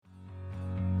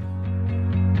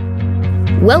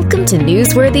Welcome to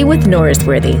Newsworthy with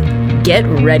Norrisworthy. Get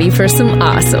ready for some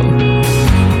awesome.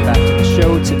 Back to the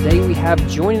show. Today we have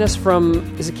joining us from,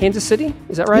 is it Kansas City?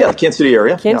 Is that right? Yeah, Kansas City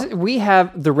area. Yeah. We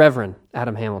have the Reverend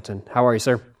Adam Hamilton. How are you,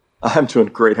 sir? I'm doing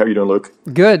great. How are you doing, Luke?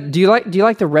 Good. Do you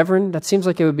like the Reverend? That seems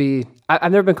like it would be,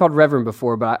 I've never been called Reverend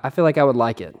before, but I feel like I would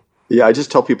like it. Yeah, I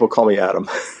just tell people call me Adam.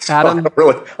 So Adam?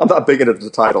 I'm not big into the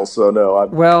title, so no.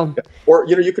 Or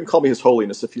you can call me His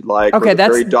Holiness if you'd like. Okay, or the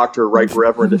very Doctor, Right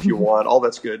Reverend if you want. All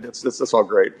that's good. That's all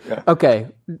great. Yeah. Okay,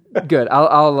 good.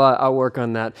 I'll work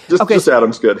on that. Just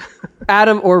Adam's good.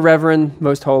 Adam or Reverend,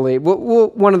 Most Holy.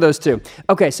 One of those two.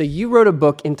 Okay, so you wrote a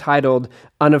book entitled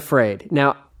Unafraid.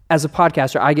 Now, as a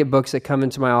podcaster, I get books that come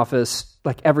into my office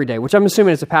like every day, which I'm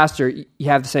assuming as a pastor, you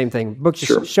have the same thing. Books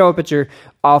just show up at your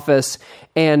office.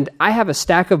 And I have a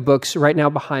stack of books right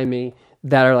now behind me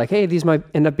that are like, hey, these might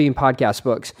end up being podcast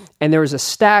books. And there was a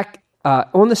stack,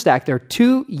 on the stack, there are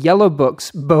two yellow books,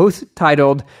 both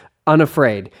titled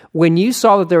Unafraid. When you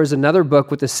saw that there was another book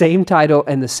with the same title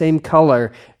and the same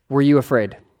color, were you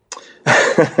afraid?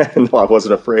 No, I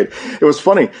wasn't afraid. It was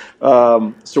funny.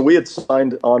 So we had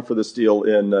signed on for this deal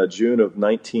in June of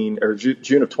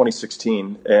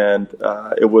 2016, and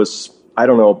it was,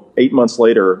 8 months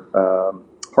later.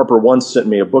 Harper One sent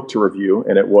me a book to review,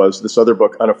 and it was this other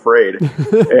book, Unafraid.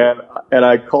 and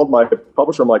I called my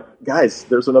publisher. I'm like, guys,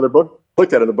 there's another book.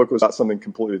 Looked at it, the book was about something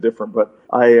completely different, but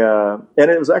and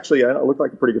it was actually, it looked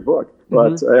like a pretty good book.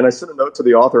 But and I sent a note to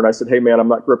the author, and I said, hey man, I'm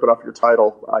not gripping off your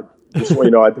title. I just want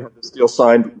you to know I had this deal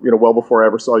signed, well before I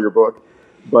ever saw your book.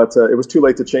 But it was too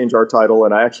late to change our title,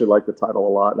 and I actually liked the title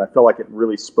a lot, and I felt like it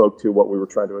really spoke to what we were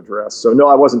trying to address. So no,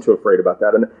 I wasn't too afraid about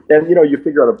that. And you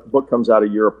figure out a book comes out a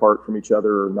year apart from each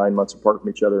other or 9 months apart from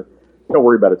each other. Don't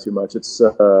worry about it too much. It's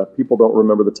people don't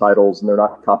remember the titles, and they're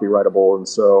not copyrightable. And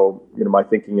so, my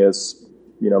thinking is,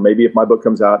 maybe if my book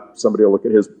comes out, somebody will look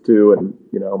at his too. And,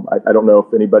 I don't know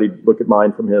if anybody look at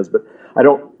mine from his, but I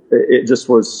don't. It just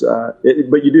was,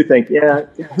 but you do think,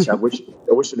 gosh, I wish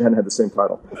it hadn't had the same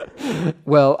title.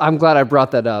 Well, I'm glad I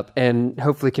brought that up and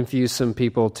hopefully confuse some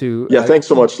people too. Yeah, thanks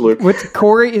so much, Luke. With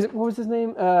Corey, what was his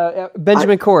name?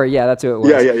 Benjamin Corey. Yeah, that's who it was.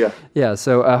 Yeah. Yeah,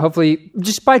 so hopefully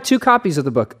just buy 2 copies of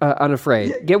the book, Unafraid.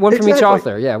 Yeah, get one from each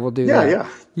author. Yeah, we'll do that.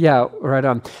 Yeah, right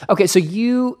on. Okay, so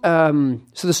you,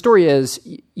 so the story is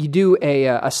you do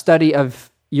a study of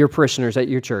your parishioners at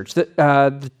your church,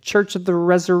 the Church of the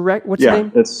Resurrection. What's the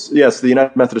name? It's the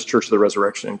United Methodist Church of the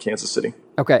Resurrection in Kansas City.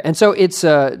 Okay, and so it's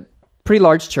a pretty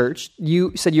large church.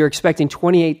 You said you're expecting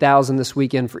 28,000 this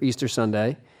weekend for Easter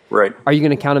Sunday. Right. Are you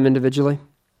going to count them individually?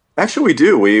 Actually, we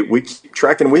do. We keep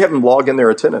tracking. We have them log in their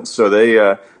attendance, so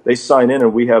they sign in,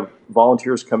 and we have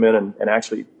volunteers come in and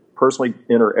actually personally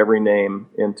enter every name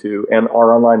into, and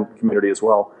our online community as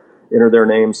well, enter their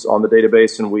names on the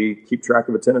database, and we keep track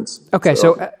of attendance. Okay,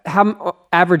 so how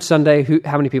average Sunday,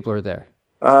 how many people are there?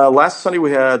 Last Sunday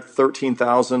we had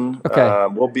 13,000. Okay.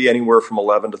 We'll be anywhere from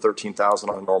 11 to 13,000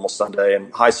 on a normal Sunday,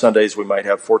 and high Sundays we might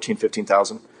have 14,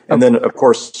 15,000. And then, of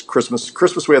course,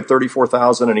 Christmas we had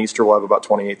 34,000, and Easter we'll have about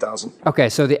 28,000. Okay,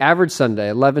 so the average Sunday,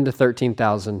 11 to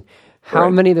 13,000. How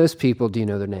many of those people do you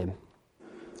know their name?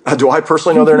 Do I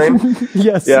personally know their name?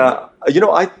 Yes. Yeah.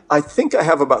 I think I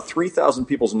have about 3,000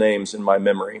 people's names in my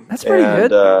memory. That's pretty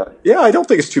good. I don't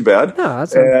think it's too bad. No,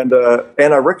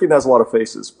 and I recognize a lot of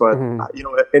faces. But,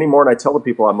 anymore, and I tell the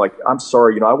people, I'm like, I'm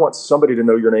sorry, I want somebody to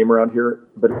know your name around here,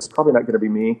 but it's probably not going to be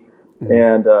me.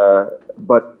 And,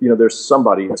 but, there's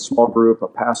somebody, a small group, a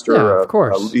pastor,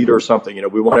 a leader or something.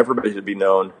 We want everybody to be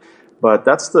known. But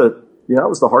that's that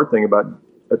was the hard thing about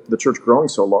the church growing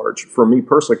so large for me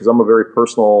personally, because I'm a very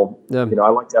personal, I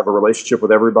like to have a relationship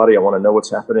with everybody. I want to know what's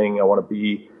happening. I want to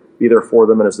be there for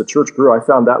them. And as the church grew, I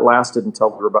found that lasted until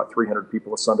there were about 300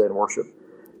 people a Sunday in worship.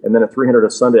 And then at 300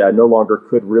 a Sunday, I no longer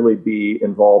could really be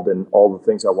involved in all the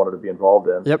things I wanted to be involved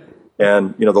in. Yep.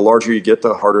 And, the larger you get,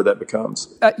 the harder that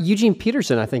becomes. Eugene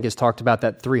Peterson, I think, has talked about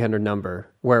that 300 number,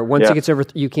 where once it gets over,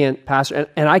 you can't pastor.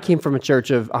 And I came from a church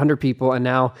of 100 people, and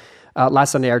now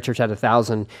last Sunday our church had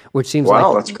 1,000, which seems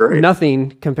that's great. Nothing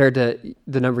compared to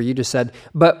the number you just said.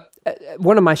 But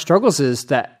one of my struggles is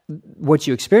that what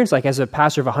you experience, like as a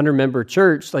pastor of a 100-member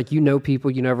church, like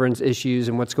people, everyone's issues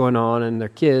and what's going on and their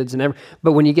kids and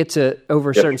but when you get to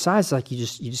over a certain size, like you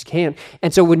just can't.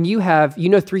 And so when you have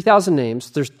 3,000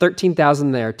 names, there's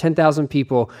 13,000 there, 10,000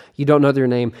 people, you don't know their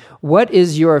name. What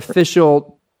is your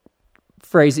official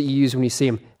phrase that you use when you see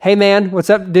them? Hey man,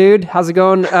 what's up, dude? How's it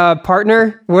going,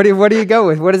 partner? What do you go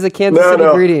with? What is the Kansas City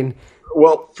greeting?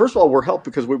 Well, first of all, we're helped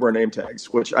because we wear name tags,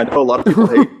 which I know a lot of people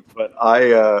hate, but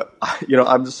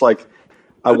I'm just like,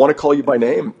 I want to call you by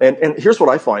name. And here's what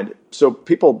I find. So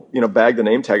people, bag the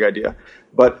name tag idea,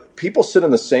 but people sit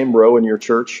in the same row in your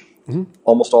church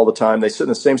almost all the time. They sit in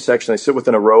the same section. They sit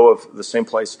within a row of the same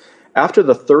place. After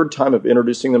the third time of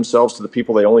introducing themselves to the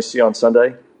people they only see on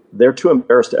Sunday, they're too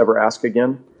embarrassed to ever ask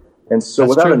again. And so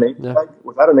without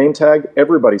a name tag,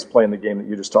 everybody's playing the game that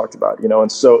you just talked about,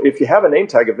 And so if you have a name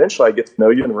tag, eventually I get to know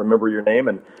you and remember your name,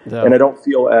 and I don't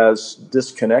feel as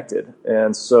disconnected.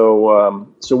 And so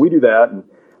we do that.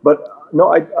 But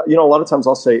no, a lot of times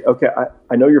I'll say, okay,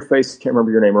 I know your face, can't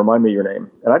remember your name. Remind me your name,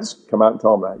 and I just come out and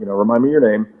tell them that, remind me your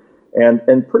name,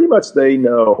 and pretty much they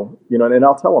know, And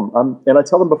I'll tell them, and I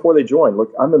tell them before they join,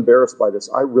 look, I'm embarrassed by this.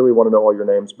 I really want to know all your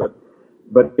names, but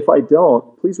if I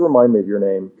don't, please remind me of your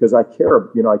name, because I care,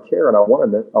 and I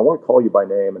want to call you by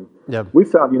name. And we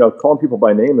found, calling people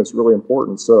by name is really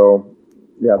important. So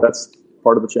yeah, that's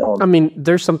part of the challenge. I mean,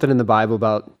 there's something in the Bible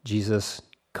about Jesus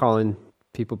calling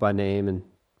people by name and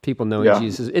people knowing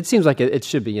Jesus. It seems like it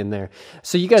should be in there.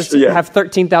 So you guys have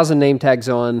 13,000 name tags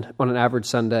on an average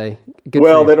Sunday. Good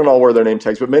well, they don't all wear their name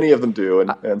tags, but many of them do.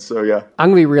 And so, yeah. I'm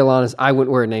going to be real honest. I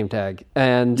wouldn't wear a name tag.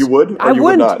 And you would? Or I you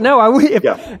wouldn't. Would not? No, I would.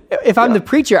 If I'm the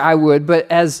preacher, I would. But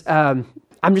as I'm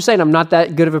just saying, I'm not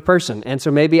that good of a person. And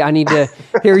so maybe I need to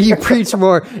hear you preach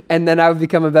more, and then I would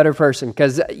become a better person.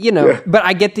 Because, but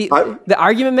I get the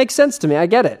argument makes sense to me. I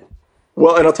get it.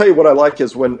 Well, and I'll tell you what I like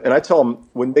is I tell them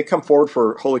when they come forward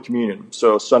for Holy Communion.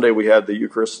 So Sunday we had the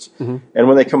Eucharist, and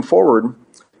when they come forward,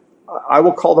 I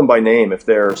will call them by name if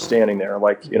they're standing there,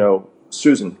 like,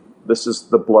 Susan, this is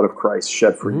the blood of Christ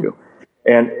shed for you.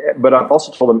 But I've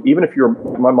also told them, even if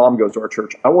my mom goes to our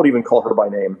church, I won't even call her by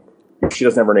name if she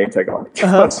doesn't have her name tag on.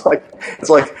 It's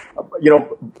like,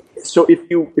 so if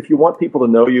you want people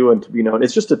to know you and to be known,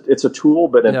 it's a tool.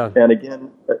 But and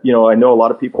again, I know a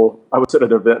lot of people. I was at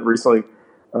an event recently,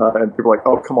 and people are like,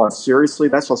 "Oh, come on, seriously?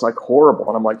 That's just like horrible."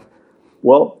 And I'm like,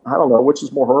 "Well, I don't know which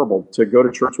is more horrible: to go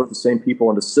to church with the same people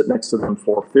and to sit next to them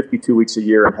for 52 weeks a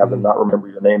year and have them not remember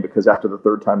your name because after the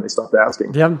third time they stopped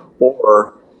asking,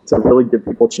 or to really give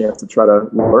people a chance to try to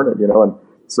learn it, And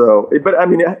so, but I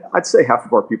mean, I'd say half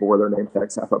of our people wear their name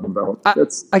tags, half of them don't.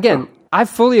 I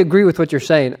fully agree with what you're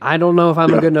saying. I don't know if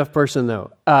I'm a good enough person,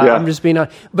 though. I'm just being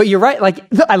honest. But you're right. Like,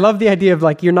 I love the idea of,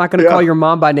 like, you're not going to call your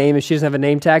mom by name if she doesn't have a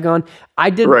name tag on. I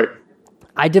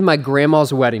did my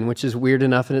grandma's wedding, which is weird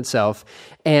enough in itself.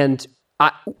 And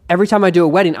every time I do a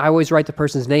wedding, I always write the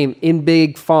person's name in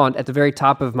big font at the very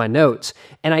top of my notes.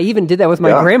 And I even did that with my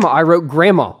grandma. I wrote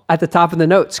grandma at the top of the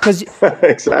notes. Because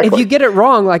if you get it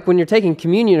wrong, like when you're taking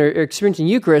communion or experiencing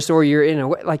Eucharist, or you're in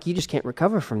you just can't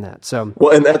recover from that. So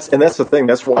well, and that's the thing.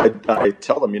 That's why I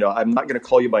tell them, I'm not going to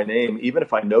call you by name, even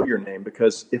if I know your name,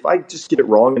 because if I just get it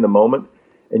wrong in the moment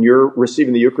and you're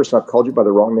receiving the Eucharist and I've called you by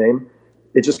the wrong name,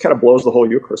 it just kind of blows the whole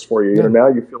Eucharist for you. Now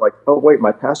you feel like, oh, wait,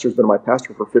 my pastor's been my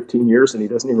pastor for 15 years and he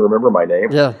doesn't even remember my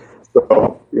name. Yeah.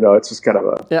 So, it's just kind of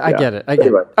a... I get it.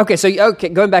 Anyway. Okay,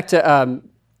 going back to,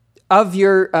 of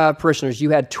your parishioners,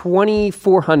 you had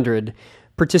 2,400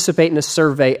 participate in a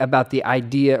survey about the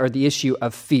idea or the issue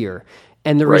of fear.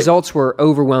 And the results were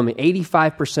overwhelming.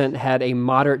 85% had a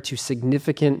moderate to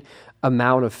significant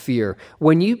amount of fear.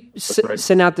 When you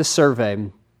sent out this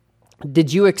survey...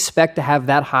 did you expect to have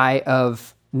that high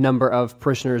of number of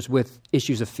parishioners with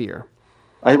issues of fear?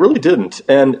 I really didn't.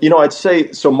 And, I'd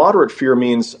say, so moderate fear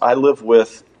means I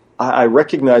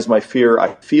recognize my fear.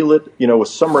 I feel it, with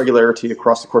some regularity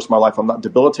across the course of my life. I'm not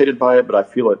debilitated by it, but I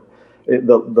feel it.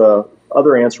 The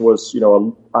other answer was,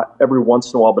 every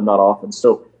once in a while, but not often.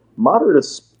 So moderate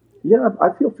is, I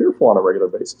feel fearful on a regular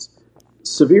basis.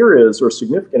 Severe is, or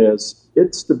significant is,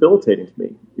 it's debilitating to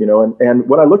me, and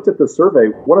when I looked at the survey,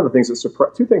 one of the things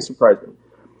two things surprised me.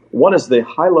 One is the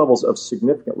high levels of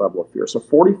significant level of fear. So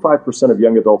 45% of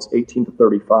young adults 18 to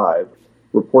 35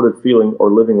 reported feeling or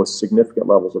living with significant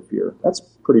levels of fear. That's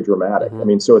pretty dramatic. I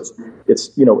mean, so it's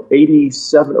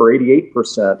 87 or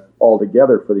 88%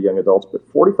 altogether for the young adults, but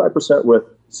 45% with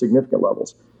significant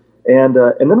levels. And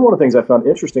then one of the things I found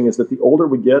interesting is that the older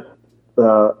we get,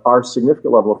 our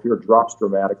significant level of fear drops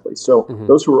dramatically. So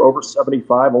those who are over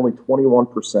 75, only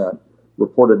 21%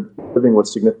 reported living with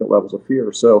significant levels of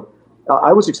fear. So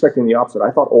I was expecting the opposite. I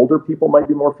thought older people might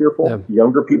be more fearful. Yeah.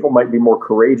 Younger people might be more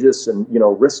courageous and,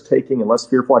 risk-taking and less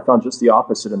fearful. I found just the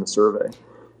opposite in the survey.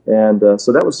 And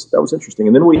so that was interesting.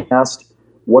 And then we asked,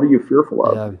 what are you fearful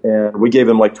of? Yeah. And we gave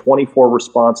them like 24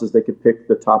 responses. They could pick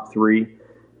the top 3.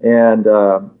 And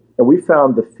we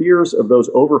found the fears of those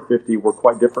over 50 were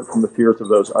quite different from the fears of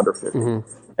those under 50.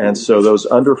 And so those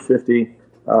under 50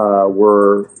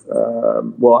 were,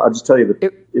 I'll just tell you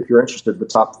that if you're interested, the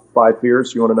top 5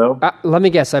 fears you want to know? Let me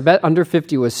guess. I bet under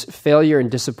 50 was failure and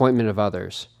disappointment of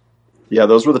others. Yeah,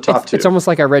 those were the top two. It's almost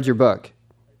like I read your book.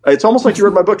 It's almost like you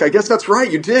read my book. I guess that's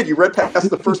right. You did. You read past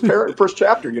the first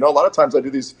chapter. A lot of times I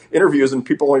do these interviews and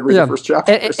people only read the first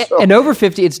chapter. And over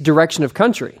 50, it's direction of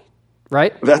country,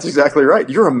 right? That's exactly right.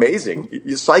 You're amazing.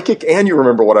 You're psychic and you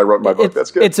remember what I wrote in my book. That's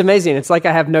good. It's amazing. It's like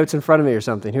I have notes in front of me or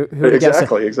something. Who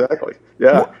Exactly.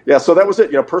 Yeah. Yeah. So that was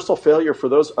it. Personal failure for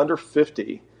those under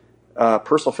 50.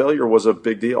 Personal failure was a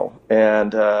big deal,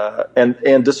 and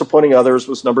disappointing others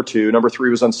was number 2. Number 3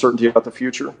 was uncertainty about the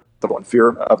future,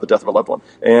 fear of the death of a loved one.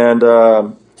 And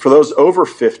for those over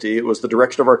 50, it was the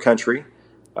direction of our country,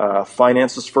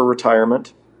 finances for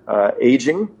retirement,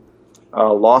 aging,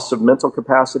 loss of mental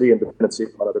capacity, and dependency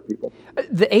upon other people.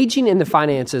 The aging and the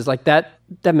finances, like that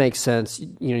makes sense.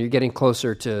 You're getting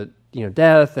closer to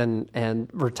death and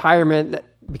retirement. That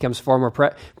becomes far more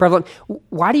prevalent.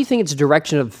 Why do you think it's a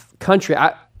direction of country?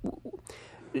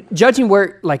 Judging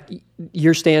where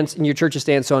your stance and your church's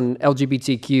stance on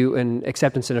LGBTQ and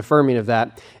acceptance and affirming of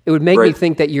that, it would make me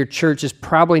think that your church is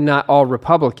probably not all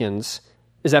Republicans.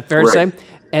 Is that fair to say?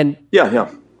 And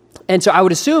yeah. And so I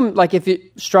would assume, if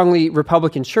it's strongly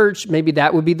Republican church, maybe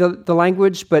that would be the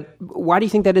language. But why do you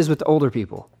think that is with the older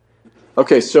people?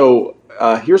 Okay, so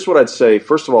here's what I'd say.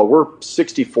 First of all, we're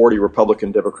 60-40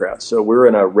 Republican Democrats. So we're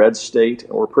in a red state,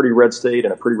 and we're a pretty red state,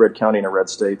 and a pretty red county in a red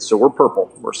state. So we're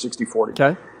purple. We're 60-40.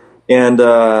 Okay. And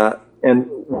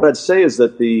what I'd say is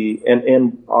that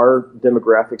and our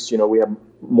demographics, we have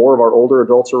more of our older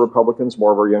adults are Republicans,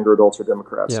 more of our younger adults are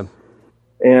Democrats. Yeah.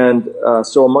 And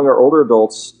so among our older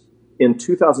adults, in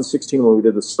 2016, when we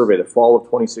did the survey, the fall of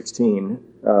 2016,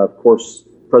 of course,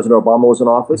 President Obama was in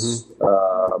office.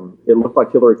 Mm-hmm. It looked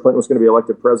like Hillary Clinton was going to be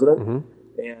elected president.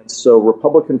 Mm-hmm. And so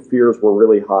Republican fears were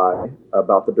really high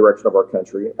about the direction of our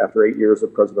country after 8 years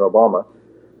of President Obama.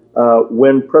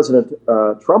 When President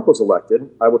Trump was elected,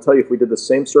 I will tell you, if we did the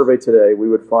same survey today, we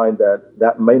would find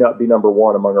that may not be number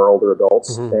one among our older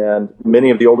adults. Mm-hmm. And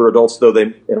many of the older adults, though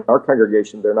in our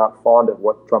congregation, they're not fond of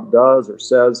what Trump does or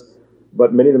says,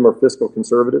 but many of them are fiscal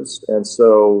conservatives. And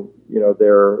so,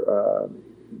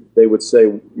 they would say,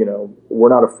 we're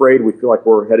not afraid. We feel like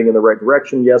we're heading in the right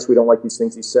direction. Yes, we don't like these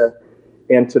things he said.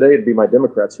 And today it'd be my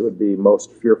Democrats who would be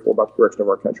most fearful about the direction of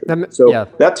our country.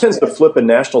 That tends to flip in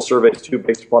national surveys too,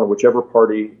 based upon whichever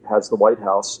party has the White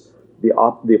House. The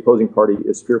opposing party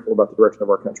is fearful about the direction of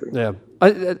our country. Yeah,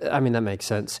 I mean, that makes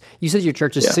sense. You said your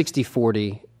church is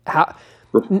 60-40.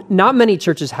 Not many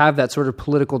churches have that sort of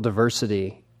political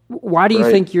diversity. Why do you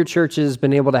think your church has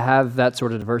been able to have that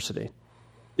sort of diversity?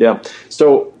 Yeah.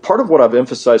 So part of what I've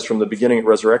emphasized from the beginning at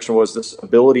Resurrection was this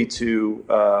ability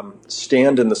to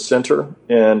stand in the center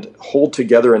and hold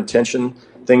together in tension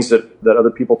things that other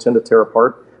people tend to tear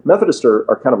apart. Methodists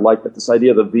are kind of like that. This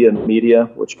idea of the via media,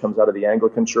 which comes out of the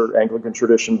Anglican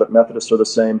tradition, but Methodists are the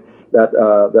same,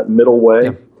 that middle way.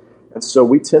 Yeah. And so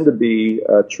we tend to be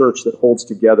a church that holds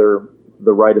together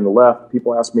the right and the left.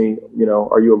 People ask me,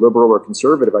 are you a liberal or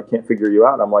conservative? I can't figure you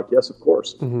out. I'm like, yes, of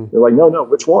course. Mm-hmm. They're like, no,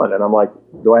 which one? And I'm like,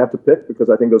 do I have to pick? Because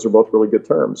I think those are both really good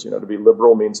terms. To be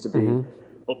liberal means to be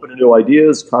open to new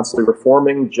ideas, constantly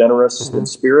reforming, generous in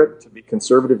spirit. To be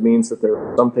conservative means that there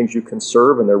are some things you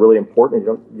conserve and they're really important.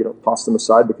 And you don't toss them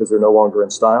aside because they're no longer in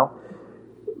style.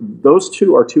 Those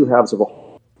two are two halves of a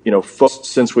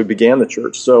since we began the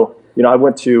church. So,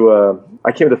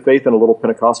 I came to faith in a little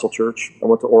Pentecostal church. I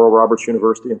went to Oral Roberts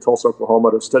University in Tulsa, Oklahoma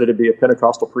to study to be a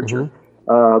Pentecostal preacher.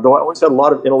 Mm-hmm. Though I always had a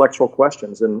lot of intellectual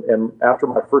questions. And after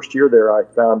my first year there, I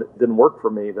found it didn't work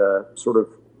for me, the sort of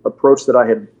approach that I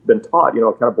had been taught,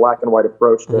 kind of black and white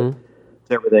approach to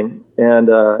everything. And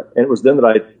it was then that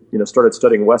I, started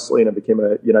studying Wesley and I became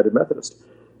a United Methodist.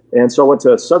 And so I went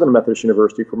to Southern Methodist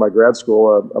University for my grad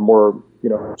school, a more,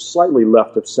 slightly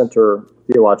left of center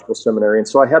theological seminary. And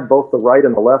so I had both the right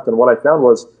and the left. And what I found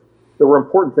was there were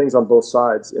important things on both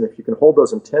sides. And if you can hold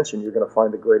those in tension, you're going to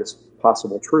find the greatest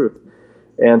possible truth.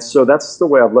 And so that's the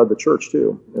way I've led the church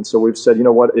too. And so we've said,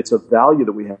 it's a value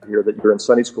that we have here that you're in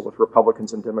Sunday school with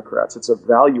Republicans and Democrats. It's a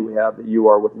value we have that you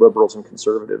are with liberals and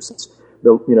conservatives.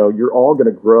 You're all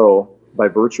going to grow by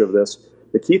virtue of this.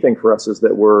 The key thing for us is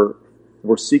that we're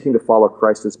seeking to follow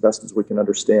Christ as best as we can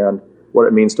understand what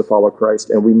it means to follow Christ,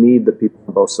 and we need the people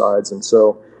on both sides. And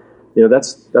so,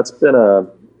 that's been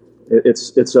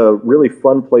it's a really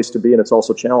fun place to be, and it's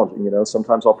also challenging.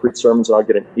 Sometimes I'll preach sermons and I'll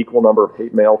get an equal number of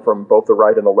hate mail from both the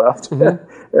right and the left,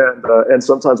 and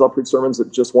sometimes I'll preach sermons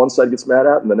that just one side gets mad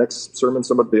at, and the next sermon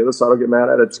the other side will get mad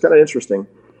at. It's kind of interesting,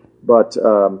 but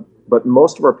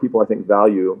most of our people, I think,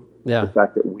 value the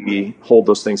fact that we hold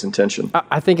those things in tension.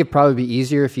 I think it'd probably be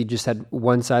easier if you just had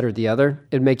one side or the other.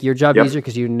 It'd make your job easier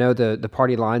because the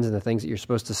party lines and the things that you're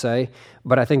supposed to say.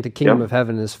 But I think the kingdom of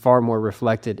heaven is far more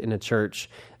reflected in a church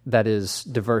that is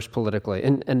diverse politically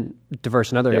and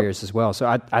diverse in other areas as well.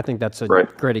 So I think that's a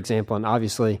great example, and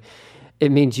obviously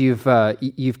it means you've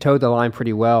towed the line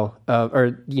pretty well,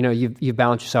 or you've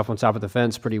balanced yourself on top of the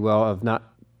fence pretty well of not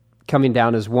coming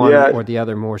down as one or the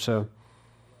other more so.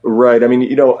 Right. I mean,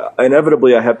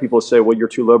 inevitably I have people say, well, you're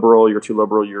too liberal,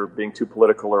 you're being too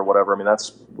political or whatever. I mean,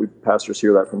 we pastors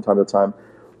hear that from time to time.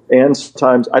 And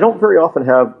sometimes I don't very often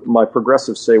have my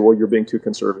progressives say, well, you're being too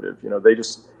conservative.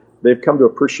 They've come to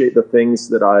appreciate the things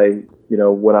that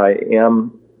when I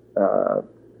am,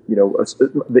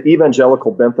 the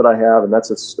evangelical bent that I have, and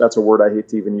that's a word I hate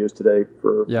to even use today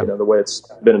for, the way it's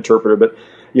been interpreted, but,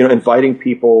 inviting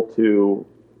people to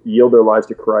yield their lives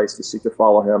to Christ, to seek to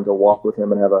follow Him, to walk with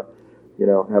Him, and have a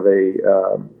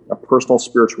personal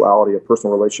spirituality, a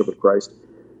personal relationship with Christ.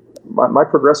 My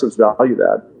progressives value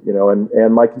that,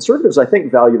 and my conservatives, I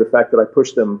think, value the fact that I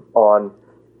push them on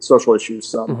social issues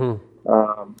some. Mm-hmm.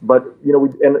 But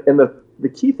the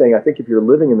key thing, I think, if you're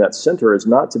living in that center, is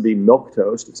not to be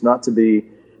milquetoast. It's not to be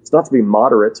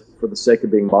moderate for the sake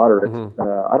of being moderate. Mm-hmm.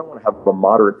 I don't want to have a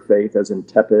moderate faith, as in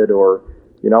tepid, or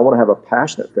I want to have a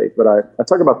passionate faith. But I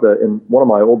talk about in one of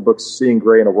my old books, Seeing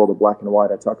Gray in a World of Black and White,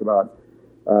 I talk about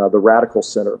the radical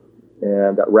center,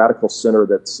 and that radical center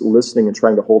that's listening and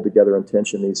trying to hold together in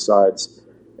tension these sides.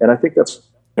 And I think that's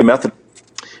a method.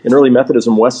 In early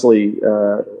Methodism, Wesley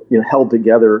held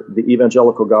together the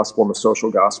evangelical gospel and the social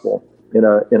gospel in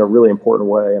a really important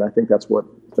way. And I think that's what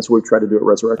we try to do at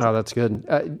Resurrection. Oh, that's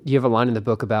good. You have a line in the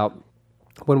book about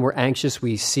when we're anxious,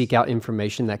 we seek out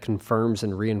information that confirms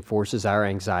and reinforces our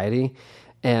anxiety.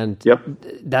 And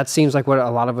that seems like what a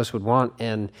lot of us would want.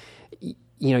 And,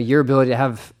 your ability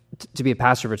to be a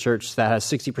pastor of a church that has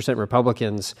 60%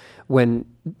 Republicans,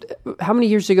 how many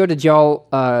years ago did y'all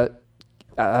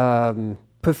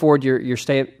put forward your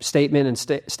statement and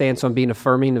stance on being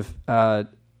affirming of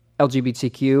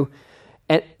LGBTQ?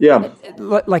 And,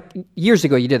 like years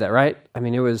ago, you did that, right? I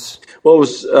mean, it was... Well, it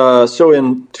was, so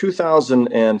in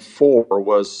 2004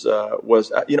 was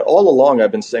all along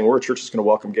I've been saying we're a church that's going to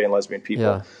welcome gay and lesbian people.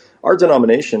 Yeah. Our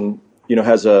denomination,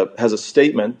 has a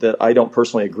statement that I don't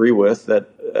personally agree with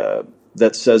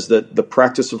that says that the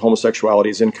practice of homosexuality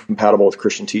is incompatible with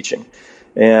Christian teaching.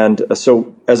 And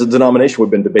so as a denomination, we've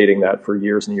been debating that for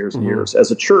years and years and years. As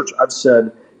a church,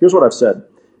 here's what I've said.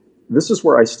 This is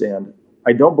where I stand.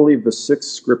 I don't believe the 6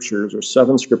 scriptures or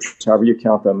 7 scriptures, however you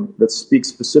count them, that speak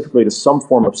specifically to some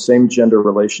form of same-gender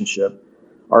relationship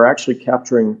are actually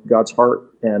capturing God's heart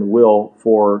and will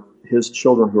for His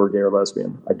children who are gay or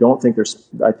lesbian. I think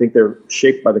they're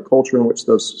shaped by the culture in which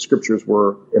those scriptures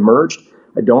were emerged.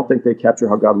 I don't think they capture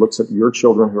how God looks at your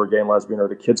children who are gay and lesbian, or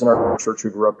the kids in our church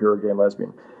who grew up here are gay and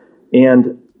lesbian.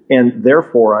 And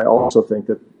therefore, I also think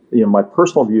that my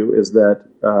personal view is that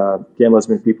gay and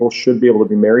lesbian people should be able to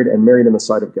be married, and married in the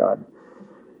sight of God.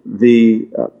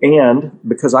 And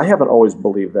because I haven't always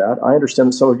believed that, I understand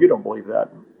that some of you don't believe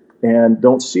that and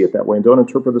don't see it that way and don't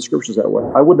interpret the scriptures that way.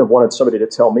 I wouldn't have wanted somebody to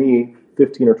tell me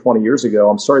 15 or 20 years ago,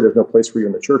 I'm sorry, there's no place for you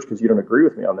in the church because you don't agree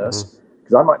with me on this,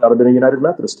 because I might not have been a United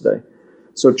Methodist today.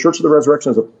 So Church of the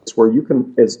Resurrection is a place where you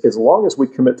can, as long as we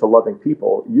commit to loving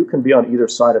people, you can be on either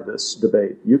side of this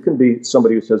debate. You can be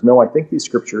somebody who says, no, I think these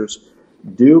scriptures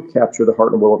do capture the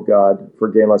heart and will of God for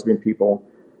gay and lesbian people.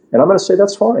 And I'm going to say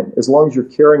that's fine. As long as you're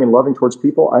caring and loving towards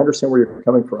people, I understand where you're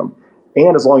coming from.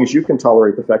 And as long as you can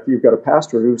tolerate the fact that you've got a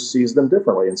pastor who sees them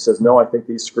differently and says, no, I think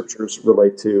these scriptures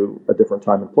relate to a different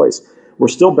time and place. We're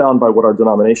still bound by what our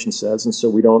denomination says, and so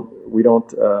we don't.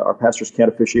 Our pastors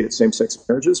can't officiate at same-sex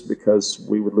marriages because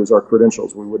we would lose our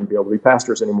credentials. We wouldn't be able to be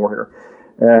pastors anymore here,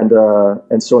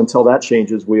 and so until that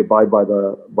changes, we abide by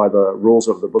the rules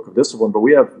of the Book of Discipline. But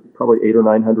we have probably 800 or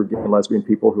 900 gay and lesbian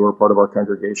people who are part of our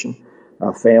congregation,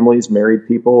 families, married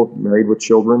people, married with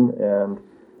children,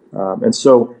 and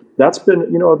so that's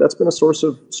been a source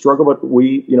of struggle. But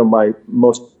my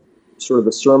most sort of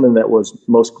the sermon that was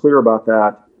most clear about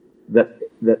that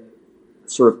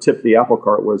sort of tipped the apple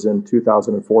cart was in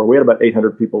 2004. We had about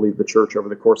 800 people leave the church over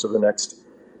the course of the next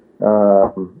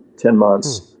 10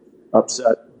 months,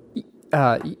 upset.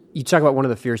 You talk about one of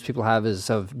the fears people have is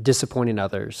of disappointing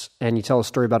others. And you tell a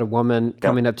story about a woman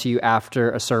coming up to you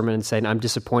after a sermon and saying, I'm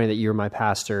disappointed that you're my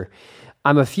pastor.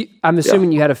 I'm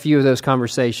assuming you had a few of those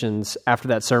conversations after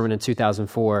that sermon in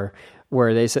 2004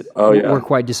 where they said, we're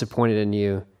quite disappointed in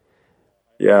you.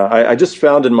 Yeah, I just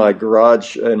found in my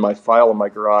garage, in my file in my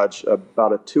garage,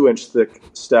 about a 2-inch thick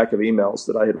stack of emails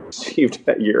that I had received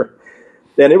that year.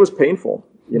 And it was painful,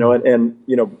 and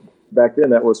back then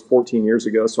that was 14 years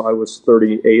ago. So I was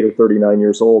 38 or 39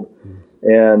 years old.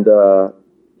 And,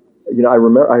 I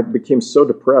remember I became so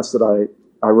depressed that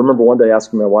I remember one day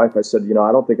asking my wife, I said,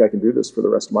 I don't think I can do this for the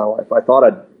rest of my life. I thought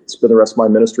I'd spend the rest of my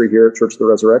ministry here at Church of the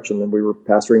Resurrection, and we were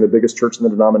pastoring the biggest church in the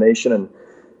denomination, and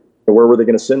where were they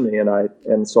going to send me?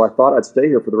 And so I thought I'd stay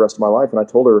here for the rest of my life. And I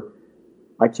told her,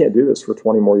 I can't do this for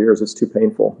 20 more years. It's too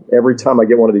painful. Every time I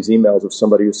get one of these emails of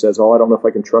somebody who says, I don't know if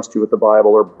I can trust you with the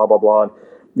Bible or blah, blah, blah.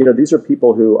 And, these are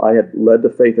people who I had led to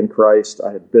faith in Christ.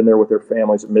 I had been there with their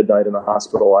families at midnight in the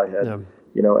hospital. I had,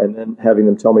 and then having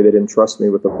them tell me they didn't trust me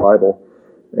with the Bible.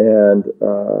 And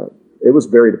it was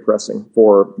very depressing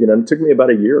it took me about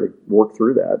a year to work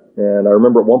through that. And I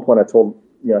remember at one point I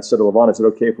said to LaVon, I said,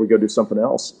 okay, if we go do something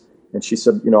else. And she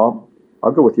said, I'll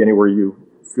go with you anywhere you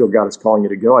feel God is calling you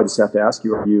to go. I just have to ask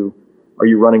you, are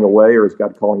you running away, or is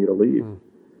God calling you to leave?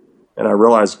 And I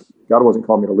realized God wasn't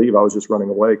calling me to leave. I was just running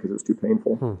away because it was too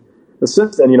painful. But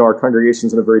since then, our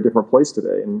congregation's in a very different place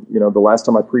today. And, the last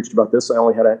time I preached about this, I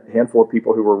only had a handful of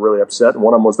people who were really upset. And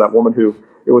one of them was that woman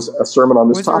it was a sermon on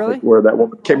this topic where that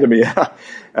woman came to me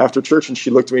after church, and she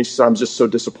looked at me and she said, I'm just so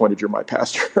disappointed you're my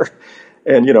pastor.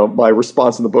 And, my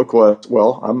response in the book was,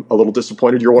 well, I'm a little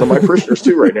disappointed you're one of my parishioners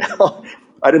too right now.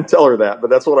 I didn't tell her that, but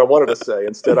that's what I wanted to say.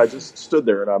 Instead, I just stood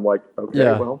there and I'm like,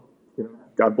 okay, well,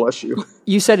 God bless you.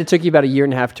 You said it took you about a year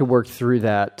and a half to work through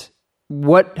that.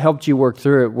 What helped you work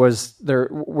through it?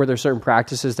 Were there certain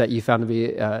practices that you found to be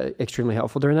extremely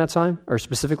helpful during that time, or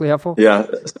specifically helpful? Yeah,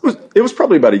 it was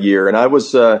probably about a year, and I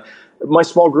was my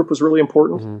small group was really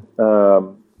important.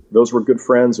 Those were good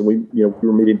friends, and we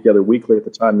were meeting together weekly at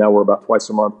the time. Now we're about twice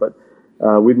a month, but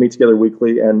we'd meet together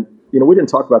weekly, and we didn't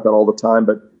talk about that all the time,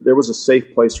 but there was a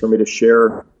safe place for me to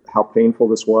share how painful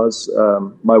this was.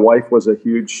 My wife was a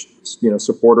huge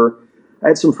supporter. I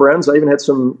had some friends. I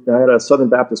had a Southern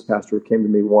Baptist pastor who came to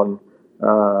me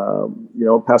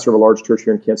pastor of a large church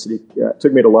here in Kansas City,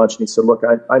 took me to lunch, and he said, look,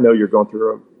 I know you're going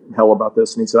through hell about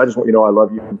this. And he said, I just want you to know I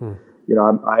love you. And,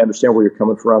 I understand where you're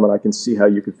coming from, and I can see how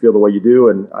you could feel the way you do.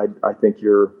 And I think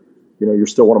you're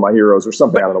still one of my heroes, or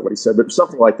something. I don't know what he said, but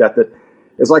something like that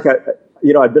is like,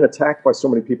 I'd been attacked by so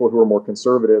many people who were more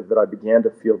conservative that I began to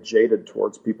feel jaded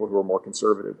towards people who were more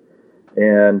conservative.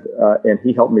 And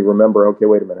he helped me remember, okay,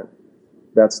 wait a minute.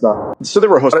 That's not. So there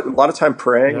were a lot of time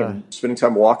praying and spending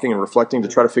time walking and reflecting to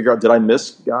try to figure out, did I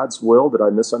miss God's will? Did I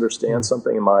misunderstand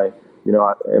something? Am I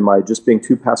just being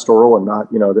too pastoral and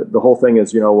not, the whole thing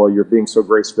is, well, you're being so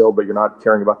grace-filled, but you're not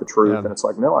caring about the truth. And it's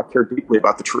like, no, I care deeply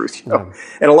about the truth.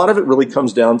 And a lot of it really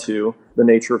comes down to the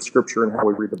nature of Scripture and how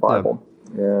we read the Bible.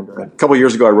 And a couple of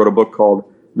years ago, I wrote a book called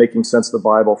Making Sense of the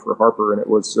Bible for Harper. And it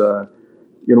was,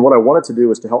 what I wanted to do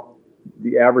was to help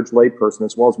the average layperson,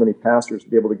 as well as many pastors, to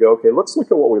be able to go, okay, let's look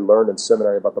at what we learned in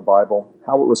seminary about the Bible,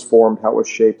 how it was formed, how it was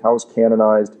shaped, how it was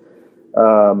canonized.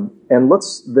 And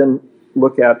let's then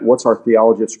look at what's our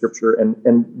theology of Scripture.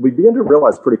 And we begin to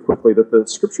realize pretty quickly that the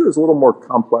Scripture is a little more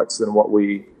complex than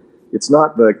it's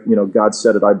not the, God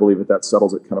said it, I believe it, that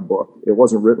settles it kind of book. It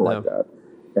wasn't written like that.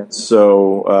 And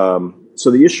so, so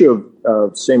the issue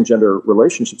of same-gender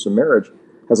relationships and marriage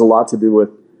has a lot to do with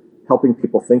helping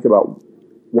people think about,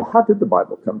 well, how did the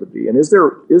Bible come to be? And is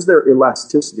there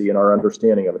elasticity in our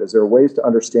understanding of it? Is there ways to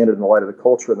understand it in the light of the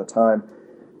culture and the time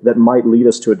that might lead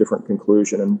us to a different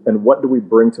conclusion? And what do we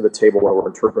bring to the table when we're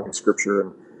interpreting Scripture?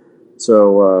 And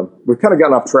so we've kind of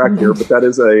gotten off track here, but that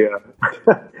is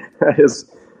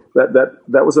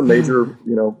that was a major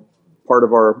part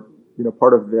of our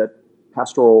part of that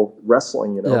pastoral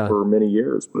wrestling for many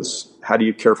years was, how do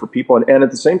you care for people? And at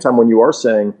the same time, when you are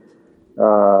saying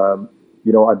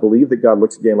I believe that God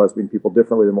looks at gay and lesbian people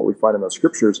differently than what we find in those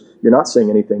Scriptures, you're not saying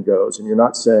anything goes, and you're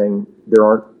not saying there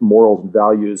aren't morals and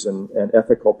values and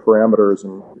ethical parameters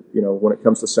and when it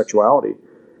comes to sexuality.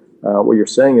 What you're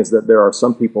saying is that there are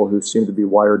some people who seem to be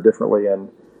wired differently, and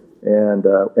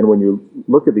when you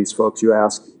look at these folks, you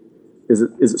ask, is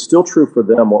it still true for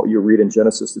them what you read in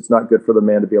Genesis? It's not good for the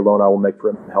man to be alone, I will make for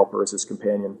him a helper as his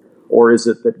companion. Or is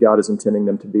it that God is intending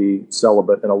them to be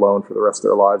celibate and alone for the rest of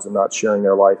their lives and not sharing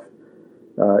their life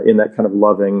in that kind of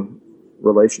loving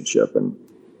relationship? And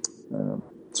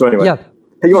so anyway,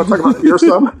 hey, you want to talk about your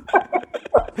son?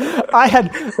 I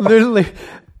had literally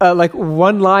like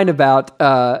one line about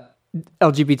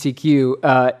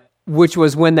LGBTQ, which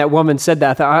was when that woman said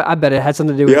that. I thought, I bet it had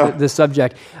something to do with this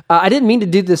subject. I didn't mean to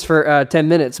do this for 10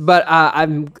 minutes, but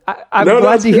I'm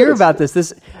glad to hear about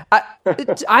this.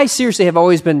 I seriously have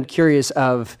always been curious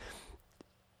of,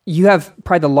 you have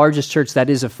probably the largest church that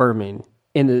is affirming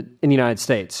in the United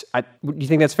States. Do you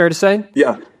think that's fair to say?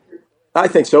 Yeah, I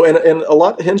think so. And a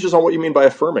lot hinges on what you mean by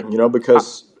affirming,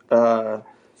 because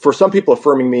for some people,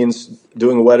 affirming means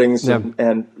doing weddings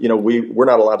and we're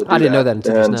not allowed to do that. I didn't know that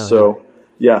until just now. So,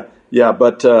 Yeah.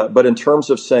 But in terms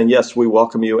of saying, yes, we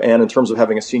welcome you, and in terms of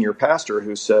having a senior pastor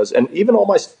who says, and even all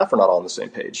my staff are not all on the same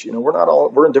page.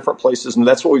 We're in different places. And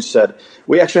that's what we said.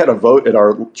 We actually had a vote at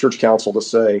our church council to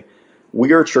say,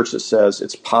 we are a church that says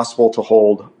it's possible to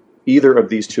hold either of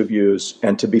these two views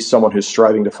and to be someone who's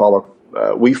striving to follow.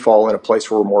 We fall in a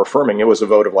place where we're more affirming. It was a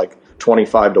vote of like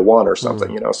 25-1 or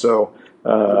something, So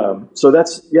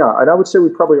that's, and I would say we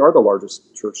probably are the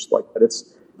largest church like that.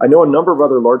 I know a number of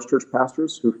other large church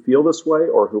pastors who feel this way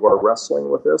or who are wrestling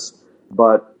with this,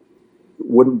 but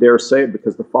wouldn't dare say it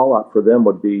because the fallout for them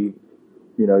would be,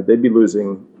 they'd be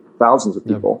losing thousands of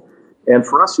people. Yep. And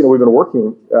for us,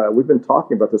 we've been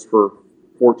talking about this for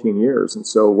 14 years. And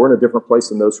so we're in a different place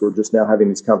than those who are just now having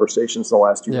these conversations in the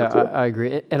last year or two. I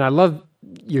agree. And I love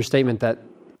your statement that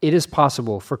it is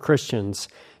possible for Christians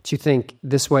to think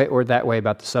this way or that way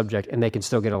about the subject and they can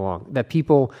still get along. That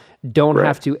people don't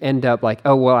have to end up like,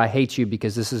 oh, well, I hate you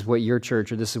because this is what your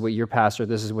church or this is what your pastor,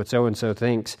 this is what so-and-so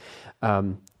thinks.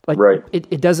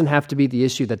 It doesn't have to be the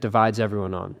issue that divides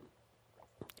everyone on.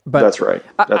 But that's right.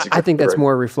 I think that's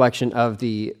more a reflection of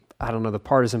the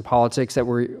partisan politics that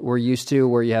we're used to,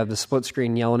 where you have the split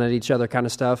screen yelling at each other kind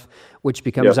of stuff, which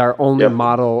becomes our only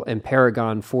model and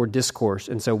paragon for discourse.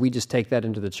 And so we just take that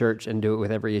into the church and do it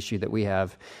with every issue that we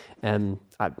have. And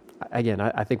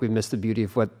I think we've missed the beauty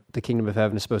of what the kingdom of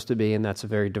heaven is supposed to be, and that's a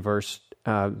very diverse.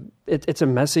 It's a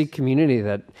messy community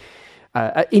that.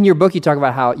 In your book, you talk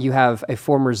about how you have a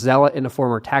former zealot and a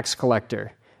former tax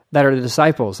collector that are the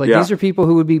disciples. These are people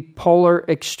who would be polar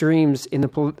extremes in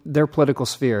their political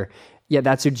sphere. Yeah,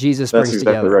 that's who Jesus brings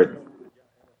together. That's exactly right.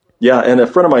 Yeah, and a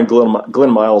friend of mine,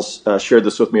 Glenn Miles, shared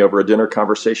this with me over a dinner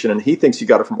conversation, and he thinks he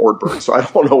got it from Ortberg, so I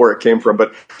don't know where it came from,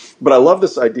 but I love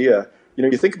this idea.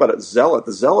 You think about it,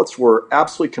 the Zealots were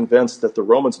absolutely convinced that the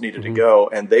Romans needed to go,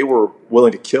 and they were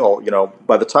willing to kill.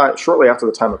 Shortly after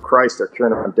the time of Christ, they're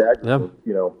carrying around daggers,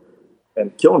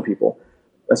 and killing people.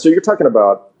 And so you're talking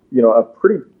about, a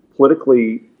pretty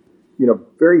politically,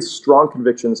 very strong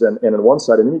convictions and on one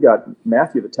side, and then you got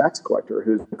Matthew, the tax collector,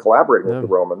 who's collaborating with the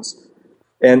Romans.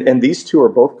 And these two are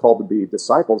both called to be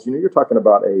disciples. You're talking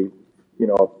about a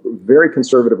very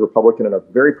conservative Republican and a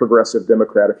very progressive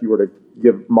Democrat, if you were to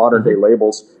give modern day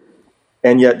labels.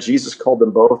 And yet Jesus called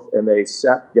them both, and they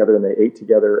sat together and they ate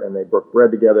together and they broke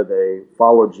bread together. They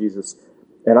followed Jesus.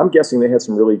 And I'm guessing they had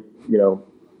some really,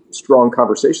 strong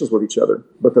conversations with each other.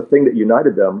 But the thing that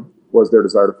united them was their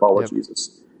desire to follow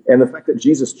Jesus. And the fact that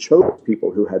Jesus chose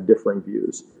people who had differing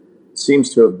views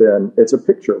seems to have been, it's a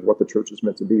picture of what the church is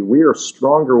meant to be. We are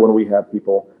stronger when we have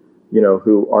people,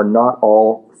 who are not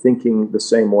all thinking the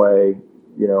same way,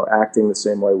 acting the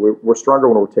same way. We're stronger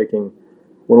when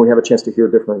we have a chance to hear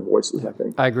different voices, I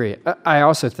think. I agree. I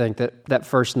also think that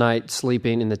first night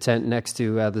sleeping in the tent next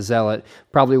to the zealot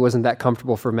probably wasn't that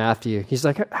comfortable for Matthew. He's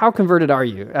like, how converted are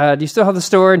you? Do you still have the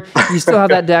sword? Do you still have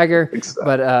that dagger? Exactly.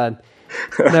 But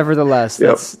nevertheless,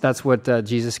 that's what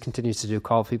Jesus continues to do,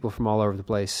 call people from all over the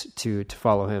place to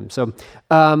follow him. So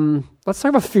let's talk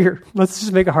about fear. Let's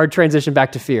just make a hard transition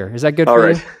back to fear. Is that good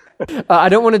for you? I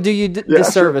don't want to do you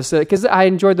disservice because I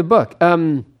enjoyed the book.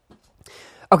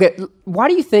 Okay, why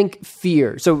do you think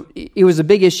fear? So it was a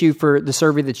big issue for the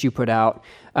survey that you put out.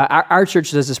 Our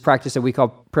church does this practice that we call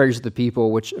prayers of the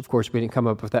people, which of course we didn't come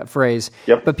up with that phrase.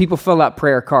 Yep. But people fill out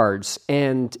prayer cards,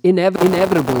 and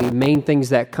inevitably, main things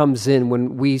that comes in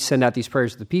when we send out these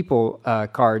prayers of the people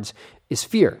cards is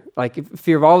fear. Like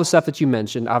fear of all the stuff that you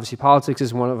mentioned. Obviously, politics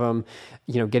is one of them.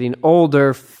 Getting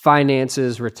older,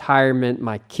 finances, retirement,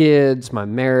 my kids, my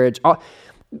marriage.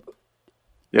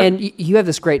 Yep. And you have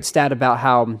this great stat about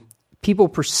how people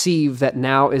perceive that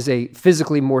now is a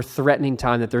physically more threatening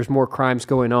time, that there's more crimes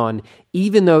going on,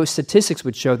 even though statistics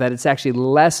would show that it's actually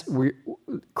less,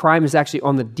 crime is actually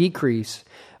on the decrease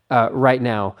right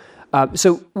now.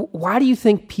 So why do you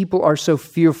think people are so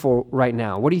fearful right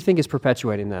now? What do you think is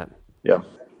perpetuating that? Yeah.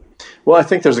 Well, I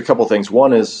think there's a couple things.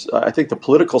 One is I think the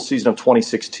political season of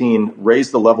 2016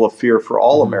 raised the level of fear for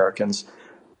all Americans.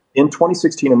 In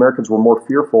 2016, Americans were more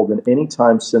fearful than any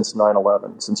time since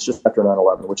 9/11, since just after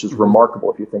 9/11, which is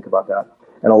remarkable if you think about that.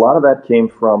 And a lot of that came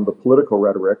from the political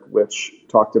rhetoric, which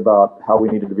talked about how we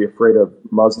needed to be afraid of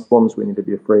Muslims, we need to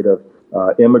be afraid of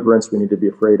immigrants, we need to be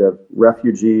afraid of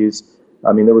refugees.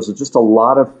 I mean, there was just a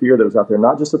lot of fear that was out there,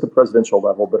 not just at the presidential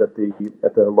level, but at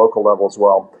the local level as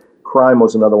well. Crime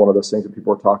was another one of those things that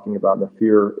people were talking about, and the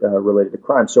fear related to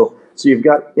crime. So you've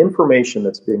got information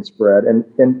that's being spread, and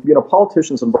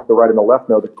politicians on both the right and the left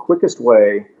know the quickest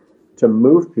way to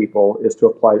move people is to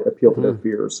appeal to their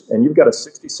fears. And you've got a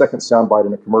 60-second soundbite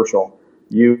in a commercial.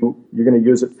 You're going to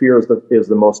use it. Fear is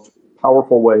the most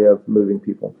powerful way of moving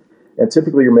people. And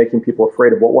typically you're making people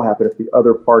afraid of what will happen if the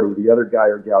other party, the other guy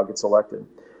or gal gets elected.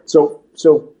 So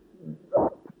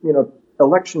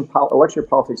election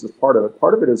politics is part of it.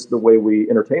 Part of it is the way we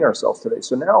entertain ourselves today.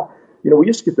 So now, we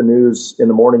used to get the news in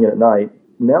the morning and at night.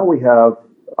 Now we have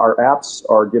our apps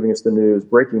are giving us the news,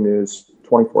 breaking news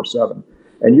 24/7.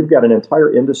 And you've got an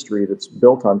entire industry that's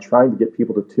built on trying to get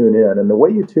people to tune in. And the way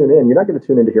you tune in, you're not going to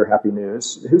tune in to hear happy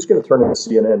news. Who's going to turn into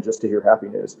CNN just to hear happy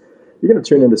news? You're going to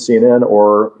tune into CNN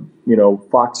or,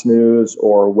 Fox News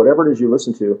or whatever it is you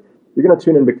listen to. You're going to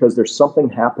tune in because there's something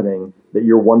happening that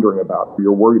you're wondering about, or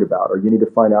you're worried about, or you need to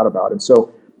find out about. And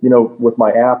so, with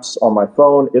my apps on my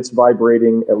phone, it's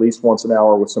vibrating at least once an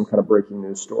hour with some kind of breaking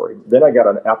news story. Then I got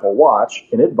an Apple Watch,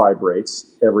 and it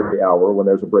vibrates every hour when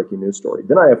there's a breaking news story.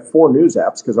 Then I have 4 news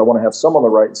apps because I want to have some on the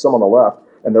right and some on the left,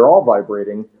 and they're all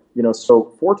vibrating.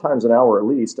 So 4 times an hour at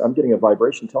least, I'm getting a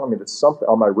vibration telling me that something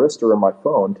on my wrist or in my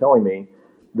phone telling me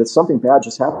that something bad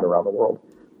just happened around the world.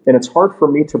 And it's hard for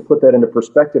me to put that into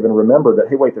perspective and remember that,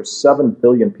 hey, wait, there's 7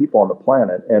 billion people on the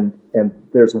planet, and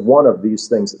there's one of these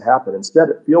things that happen. Instead,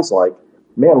 it feels like,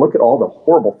 man, look at all the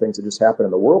horrible things that just happened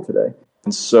in the world today.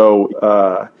 And so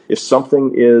if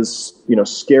something is,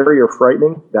 scary or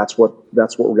frightening, that's what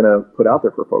we're going to put out there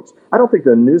for folks. I don't think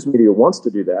the news media wants to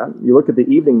do that. You look at the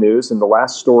evening news, and the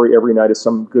last story every night is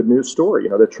some good news story.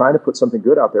 They're trying to put something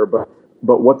good out there, but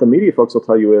what the media folks will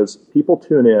tell you is people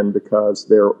tune in because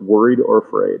they're worried or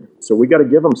afraid. So we got to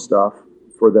give them stuff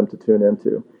for them to tune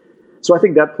into. So I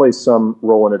think that plays some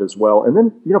role in it as well. And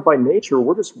then, by nature,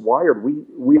 we're just wired.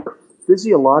 We are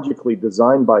physiologically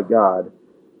designed by God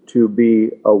to be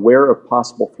aware of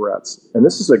possible threats. And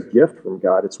this is a gift from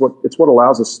God. It's what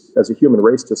allows us as a human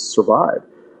race to survive.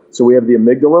 So we have the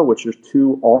amygdala, which are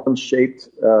 2 almond-shaped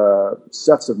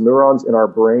sets of neurons in our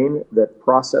brain that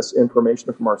process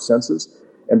information from our senses.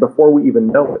 And before we even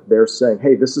know it, they're saying,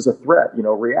 hey, this is a threat,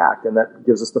 react. And that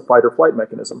gives us the fight or flight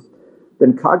mechanism.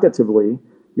 Then cognitively,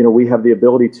 we have the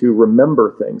ability to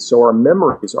remember things. So our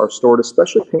memories are stored,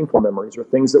 especially painful memories or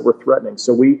things that were threatening.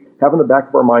 So we have in the back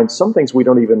of our mind some things we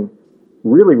don't even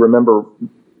really remember,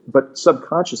 but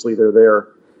subconsciously they're there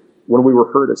when we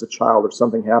were hurt as a child or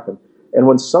something happened. And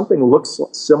when something looks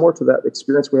similar to that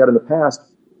experience we had in the past,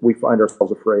 we find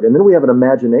ourselves afraid. And then we have an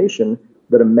imagination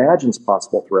that imagines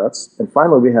possible threats. And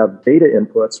finally, we have data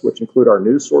inputs, which include our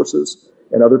news sources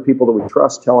and other people that we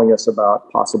trust telling us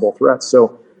about possible threats.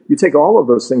 So you take all of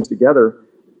those things together,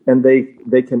 and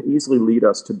they can easily lead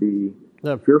us to be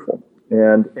fearful.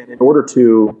 And in order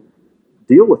to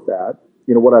deal with that,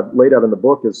 what I've laid out in the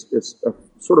book is a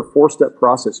sort of 4-step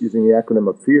process using the acronym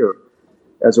of FEAR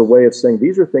as a way of saying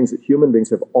these are things that human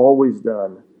beings have always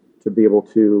done to be able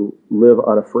to live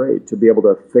unafraid, to be able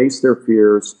to face their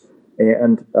fears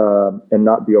and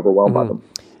not be overwhelmed by them.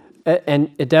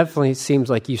 And it definitely seems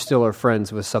like you still are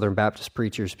friends with Southern Baptist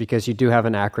preachers because you do have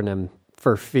an acronym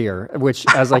for FEAR, which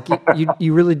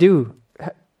you really do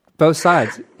both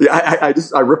sides. Yeah,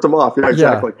 I ripped them off. Yeah,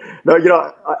 exactly. Yeah.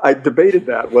 No, I debated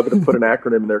that whether to put an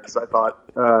acronym in there because I thought,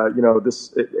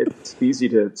 it's easy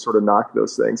to sort of knock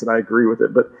those things, and I agree with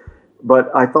it.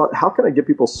 But I thought, how can I give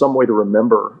people some way to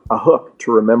remember a hook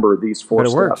to remember these 4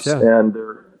 steps? Works, yeah. And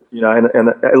and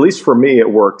at least for me, it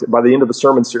worked. By the end of the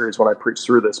sermon series, when I preached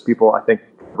through this, people I think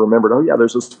remembered. Oh yeah,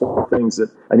 there's those 4 things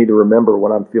that I need to remember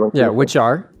when I'm feeling. Yeah, which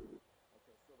are.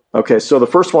 Okay, so the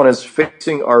first one is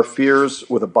facing our fears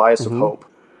with a bias of hope.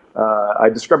 I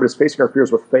describe it as facing our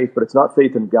fears with faith, but it's not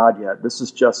faith in God yet. This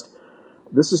is just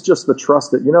the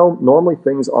trust that, normally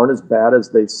things aren't as bad as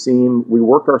they seem. We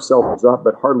work ourselves up,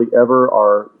 but hardly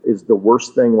ever is the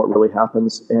worst thing what really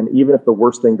happens. And even if the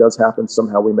worst thing does happen,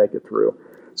 somehow we make it through.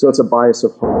 So it's a bias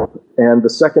of hope. And the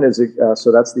second is, so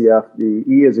that's the F. The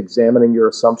E is examining your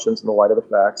assumptions in the light of the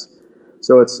facts.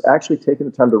 So it's actually taking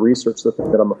the time to research the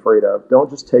thing that I'm afraid of. Don't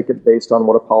just take it based on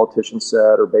what a politician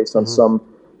said or based on some,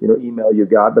 email you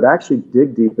got, but actually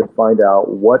dig deep and find out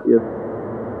what is the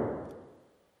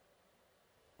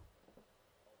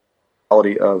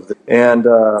reality of the,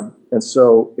 and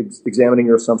so examining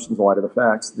your assumptions in light of the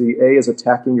facts. The A is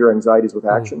attacking your anxieties with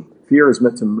action. Fear is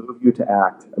meant to move you to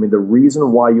act. I mean, the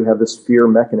reason why you have this fear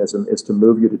mechanism is to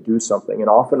move you to do something. And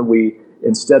often we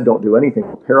instead don't do anything.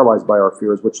 We're paralyzed by our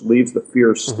fears, which leaves the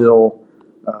fear still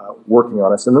working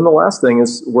on us. And then the last thing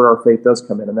is where our faith does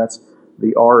come in, and that's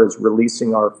the R is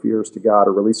releasing our fears to God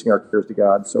or releasing our cares to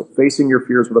God. So facing your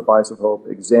fears with a bias of hope,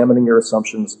 examining your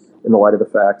assumptions in the light of the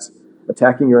facts,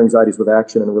 attacking your anxieties with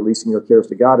action, and releasing your cares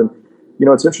to God. And,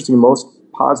 it's interesting. Most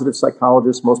positive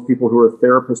psychologists, most people who are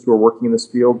therapists who are working in this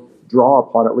field draw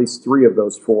upon at least 3 of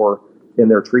those 4 in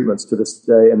their treatments to this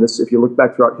day. And this, if you look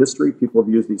back throughout history, people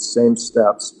have used these same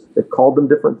steps. They've called them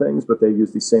different things, but they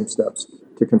use these same steps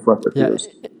to confront their Yeah, fears.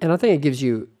 and I think it gives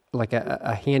you like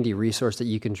a handy resource that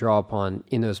you can draw upon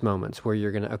in those moments where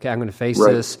you're going to, okay, I'm going to face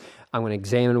Right. this. I'm going to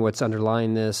examine what's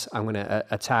underlying this. I'm going to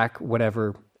attack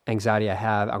whatever anxiety I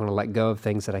have. I'm going to let go of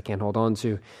things that I can't hold on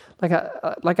to.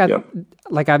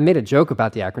 I made a joke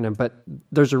about the acronym, but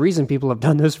there's a reason people have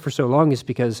done this for so long is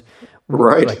because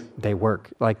Right. like they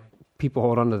work. Like people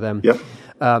hold on to them. Yep.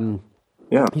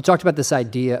 Yeah. You talked about this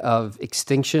idea of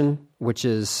extinction, which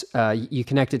is you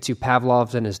connect it to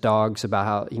Pavlov's and his dogs about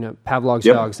how Pavlov's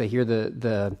Yep. dogs, they hear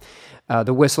the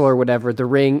whistle or whatever, the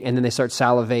ring, and then they start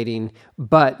salivating.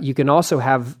 But you can also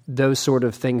have those sort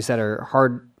of things that are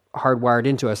hardwired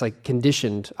into us, like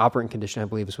conditioned, operant condition, I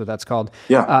believe is what that's called.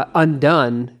 Yeah.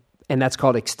 Undone, and that's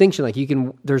called extinction. Like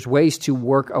there's ways to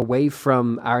work away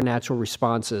from our natural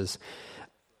responses.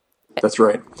 That's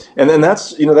right. And then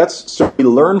so we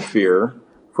learn fear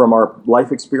from our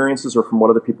life experiences or from what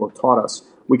other people have taught us.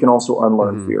 We can also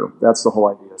unlearn fear. That's the whole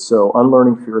idea. So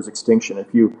unlearning fear is extinction.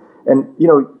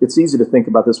 It's easy to think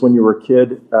about this when you were a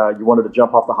kid, you wanted to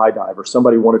jump off the high dive, or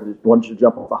somebody wanted you to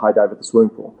jump off the high dive at the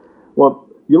swimming pool. Well,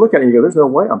 you look at it and you go, there's no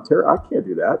way, I can't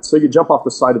do that. So you jump off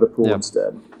the side of the pool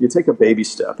instead. You take a baby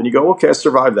step and you go, okay, I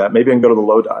survived that. Maybe I can go to the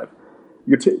low dive.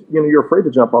 You're afraid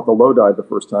to jump off the low dive the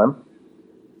first time.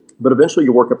 But eventually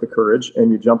you work up the courage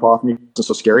and you jump off and it's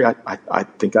so scary. I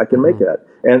think I can make it.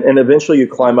 And eventually you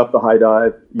climb up the high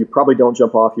dive. You probably don't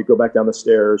jump off. You go back down the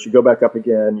stairs. You go back up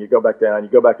again. You go back down. You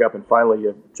go back up. And finally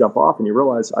you jump off and you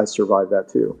realize I survived that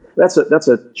too. That's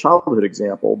a childhood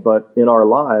example. But in our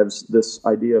lives, this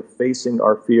idea of facing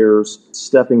our fears,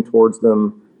 stepping towards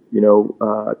them,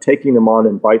 taking them on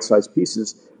in bite-sized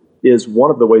pieces is one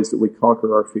of the ways that we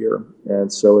conquer our fear.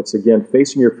 And so it's, again,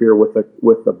 facing your fear with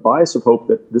the bias of hope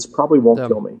that this probably won't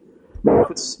kill me. Now,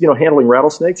 if it's, handling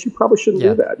rattlesnakes, you probably shouldn't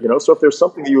do that. So if there's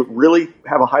something that you really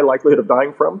have a high likelihood of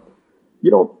dying from, you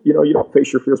don't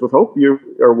face your fears with hope,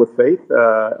 or with faith,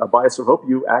 a bias of hope.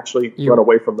 You actually run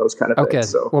away from those kind of things. Okay.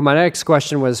 So, well, my next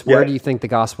question was, where do you think the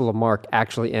Gospel of Mark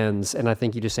actually ends? And I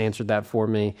think you just answered that for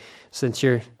me, since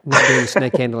you're not doing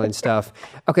snake handling stuff.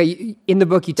 Okay. In the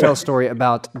book, you tell a story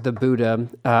about the Buddha.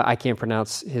 I can't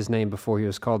pronounce his name before he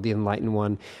was called the Enlightened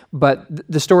One. But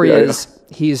the story is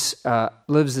he's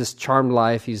lives this charmed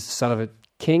life. He's the son of a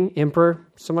king, emperor,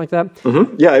 something like that.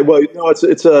 Mm-hmm. Yeah, well,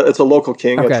 it's a local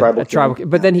king, a tribal king.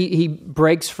 But then he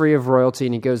breaks free of royalty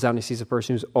and he goes out and he sees a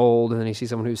person who's old, and then he sees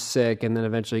someone who's sick, and then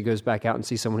eventually he goes back out and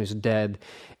sees someone who's dead.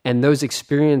 And those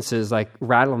experiences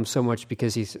rattle him so much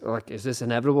because he's like, is this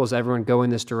inevitable? Is everyone going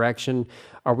this direction?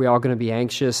 Are we all going to be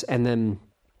anxious? And then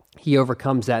he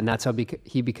overcomes that, and that's how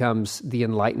he becomes the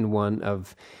Enlightened One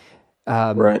of...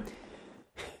 right.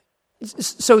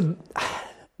 So...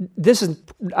 This is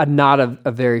not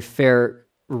a very fair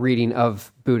reading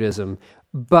of Buddhism,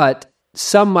 but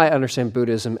some might understand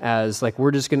Buddhism as we're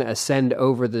just going to ascend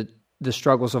over the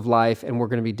struggles of life, and we're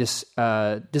going to be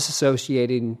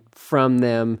disassociating from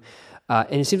them.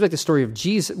 And it seems like the story of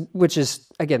Jesus, which is,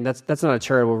 again, that's not a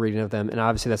charitable reading of them, and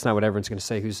obviously that's not what everyone's going to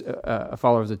say who's a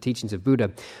follower of the teachings of Buddha.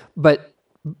 But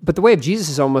the way of Jesus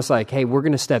is almost like, hey, we're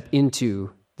going to step into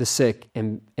the sick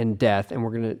and death, and we're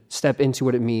going to step into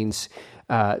what it means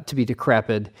to be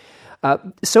decrepit.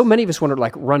 So many of us want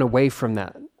to run away from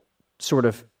that sort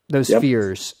of those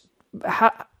fears.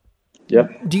 Do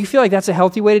you feel like that's a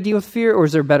healthy way to deal with fear, or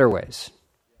is there better ways?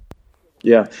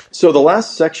 Yeah. So the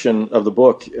last section of the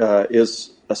book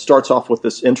starts off with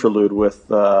this interlude with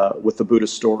the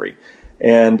Buddhist story,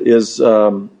 and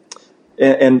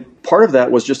and part of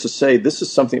that was just to say this is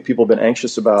something that people have been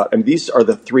anxious about. And these are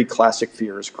the three classic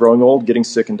fears: growing old, getting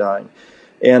sick, and dying.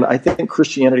 And I think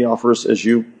Christianity offers, as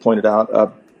you pointed out,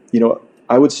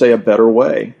 I would say a better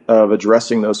way of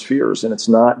addressing those fears. And it's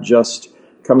not just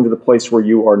coming to the place where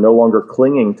you are no longer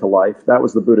clinging to life. That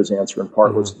was the Buddha's answer in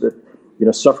part, was that,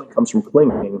 suffering comes from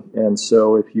clinging. And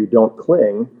so if you don't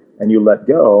cling and you let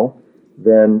go,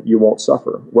 then you won't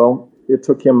suffer. Well, it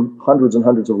took him hundreds and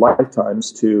hundreds of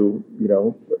lifetimes to,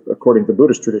 according to the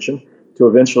Buddhist tradition, to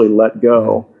eventually let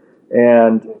go.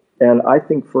 And I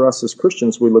think for us as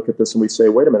Christians, we look at this and we say,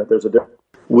 wait a minute, there's a difference.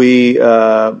 We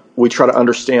try to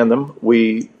understand them.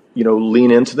 We,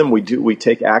 lean into them. We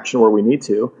take action where we need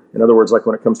to. In other words, like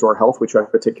when it comes to our health, we try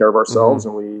to take care of ourselves,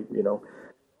 and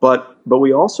but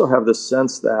we also have this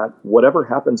sense that whatever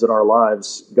happens in our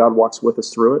lives, God walks with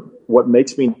us through it. What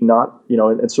makes me not,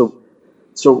 and so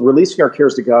releasing our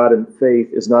cares to God in faith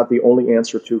is not the only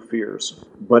answer to fears,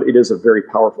 but it is a very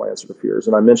powerful answer to fears.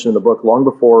 And I mentioned in the book, long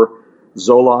before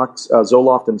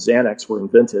Zoloft and Xanax were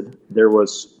invented, there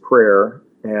was prayer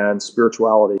and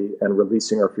spirituality and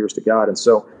releasing our fears to God. And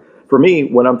so for me,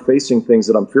 when I'm facing things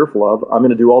that I'm fearful of, I'm going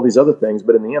to do all these other things.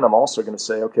 But in the end, I'm also going to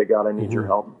say, okay, God, I need your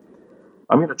help.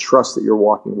 I'm going to trust that you're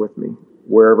walking with me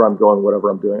wherever I'm going, whatever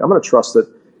I'm doing. I'm going to trust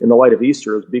that in the light of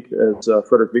Easter, as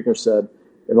Frederick Buechner said,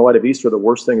 in the light of Easter, the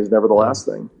worst thing is never the last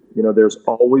thing. There's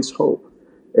always hope.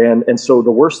 And so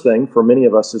the worst thing for many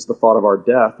of us is the thought of our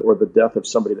death or the death of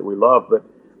somebody that we love. But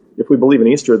if we believe in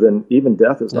Easter, then even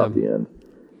death is not the end.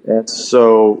 And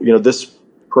so, this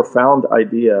profound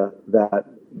idea that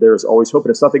there's always hope.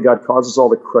 And it's not that God causes all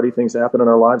the cruddy things to happen in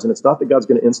our lives, and it's not that God's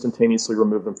going to instantaneously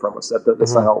remove them from us.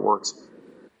 That's not how it works.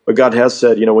 But God has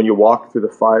said, when you walk through the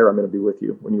fire, I'm going to be with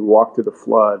you. When you walk through the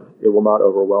flood, it will not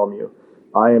overwhelm you.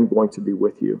 I am going to be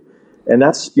with you. And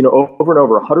that's, over and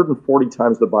over, 140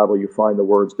 times in the Bible you find the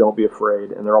words, don't be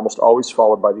afraid. And they're almost always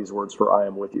followed by these words, for I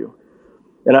am with you.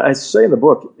 And I say in the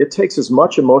book, it takes as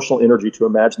much emotional energy to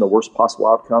imagine the worst possible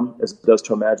outcome as it does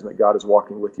to imagine that God is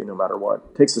walking with you no matter what.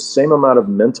 It takes the same amount of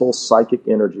mental, psychic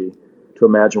energy to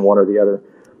imagine one or the other.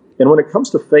 And when it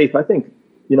comes to faith, I think,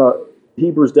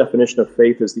 Hebrews' definition of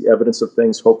faith is the evidence of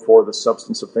things hoped for, the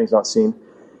substance of things not seen.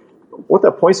 What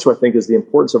that points to, I think, is the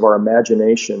importance of our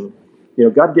imagination.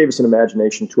 God gave us an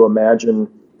imagination to imagine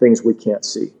things we can't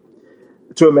see,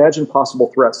 to imagine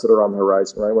possible threats that are on the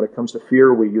horizon, right? When it comes to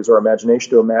fear, we use our imagination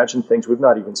to imagine things we've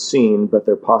not even seen, but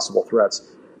they're possible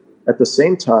threats. At the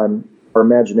same time, our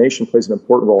imagination plays an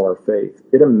important role in our faith.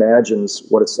 It imagines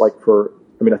what it's like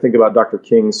I think about Dr.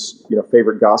 King's,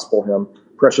 favorite gospel hymn,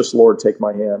 Precious Lord, Take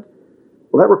My Hand.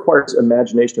 Well, that requires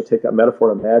imagination to take that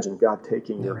metaphor and imagine God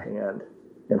taking your hand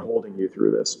and holding you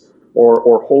through this,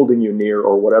 or holding you near,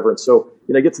 or whatever. And so,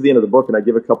 I get to the end of the book and I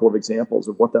give a couple of examples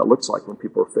of what that looks like when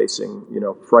people are facing,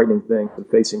 frightening things and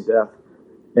facing death,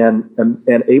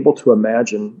 and able to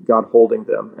imagine God holding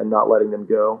them and not letting them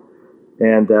go,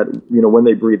 and that when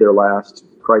they breathe their last,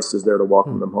 Christ is there to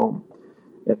welcome them home,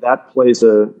 and that plays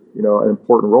an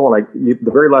important role. And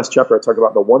the very last chapter, I talk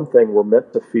about the one thing we're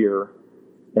meant to fear,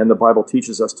 and the Bible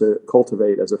teaches us to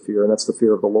cultivate as a fear, and that's the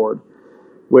fear of the Lord,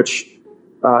 which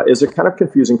is a kind of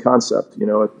confusing concept.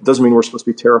 It doesn't mean we're supposed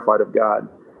to be terrified of God.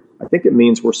 I think it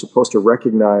means we're supposed to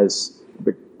recognize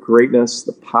the greatness,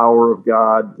 the power of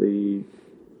God, the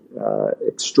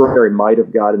extraordinary might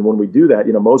of God. And when we do that,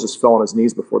 Moses fell on his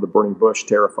knees before the burning bush,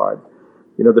 terrified.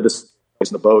 The disciples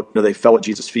in the boat, they fell at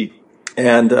Jesus' feet.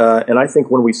 And I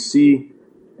think when we see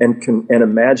and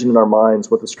imagine in our minds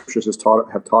what the scriptures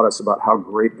have taught us about how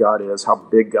great God is, how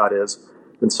big God is,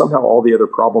 then somehow all the other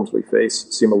problems we face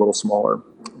seem a little smaller.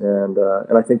 And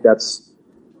I think that's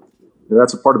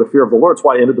a part of the fear of the Lord. It's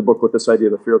why I ended the book with this idea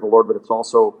of the fear of the Lord, but it's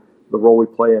also the role we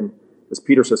play in, as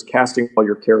Peter says, casting all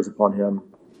your cares upon him,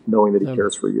 knowing that he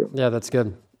cares for you. Yeah, that's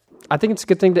good. I think it's a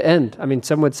good thing to end. I mean,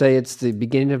 some would say it's the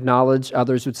beginning of knowledge.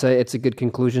 Others would say it's a good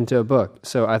conclusion to a book.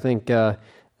 So I think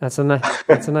that's a nice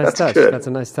touch. Good. That's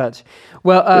a nice touch.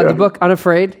 Well, the book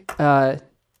Unafraid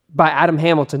by Adam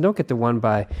Hamilton. Don't get the one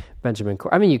by Benjamin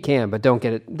Corey. I mean, you can, but don't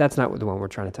get it. That's not the one we're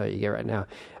trying to tell you to get right now.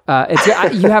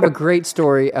 You have a great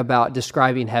story about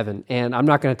describing heaven, and I'm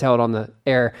not going to tell it on the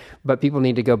air, but people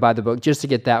need to go buy the book just to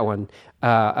get that one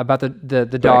about the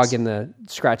dog and the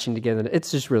scratching together.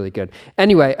 It's just really good.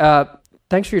 Anyway,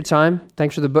 thanks for your time.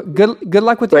 Thanks for the book. Good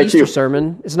luck with the Easter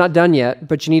sermon. It's not done yet,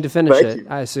 but you need to finish it,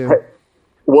 I assume. Hey.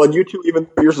 Well, and you too, even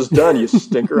though yours is done, you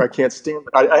stinker. I can't stand it.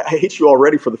 I hate you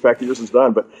already for the fact that yours is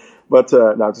done, but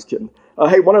no, I'm just kidding.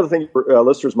 Hey, one other thing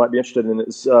listeners might be interested in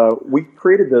is we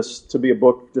created this to be a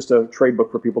book, just a trade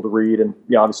book for people to read, and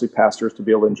obviously pastors to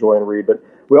be able to enjoy and read. But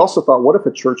we also thought, what if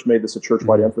a church made this a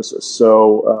church-wide emphasis?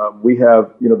 So we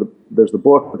have, there's the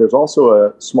book, but there's also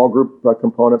a small group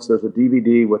components. There's a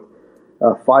DVD with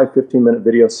 5 15-minute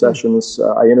video sessions.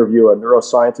 I interview a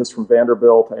neuroscientist from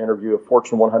Vanderbilt. I interview a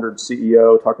Fortune 100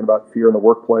 CEO talking about fear in the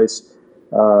workplace.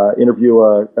 Interview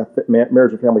a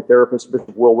marriage and family therapist,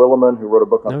 Bishop Will Willimon, who wrote a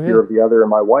book on fear of the other,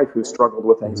 and my wife, who struggled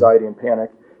with anxiety and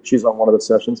panic. She's on one of the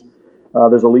sessions.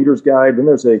 There's a leader's guide. Then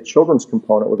there's a children's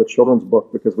component with a children's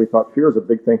book, because we thought fear is a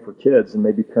big thing for kids, and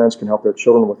maybe parents can help their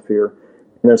children with fear.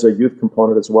 And there's a youth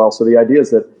component as well. So the idea is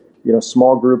that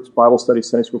small groups, Bible studies,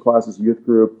 Sunday school classes, youth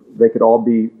group, they could all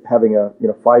be having a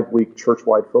 5-week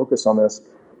church-wide focus on this.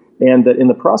 And that in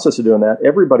the process of doing that,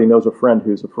 everybody knows a friend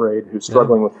who's afraid, who's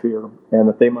struggling with fear, and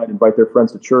that they might invite their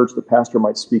friends to church. The pastor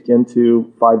might speak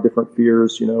into 5 different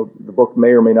fears. The book may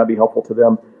or may not be helpful to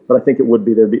them, but I think it would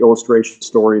be. There'd be illustration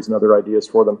stories and other ideas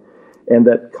for them. And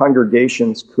that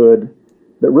congregations that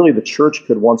really the church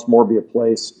could once more be a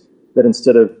place that,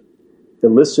 instead of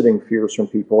eliciting fears from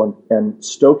people and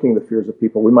stoking the fears of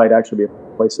people, we might actually be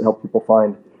a place to help people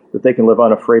find that they can live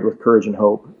unafraid with courage and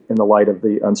hope, in the light of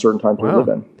the uncertain times we live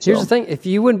in. Here's the thing. If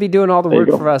you wouldn't be doing all the work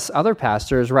you go. for us other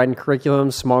pastors, writing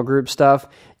curriculums, small group stuff,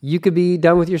 you could be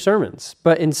done with your sermons.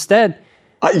 But instead...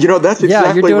 that's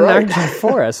exactly you're doing right. everything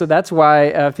for us. So that's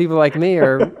why people like me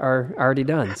are already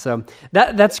done. So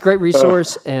that's a great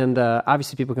resource, and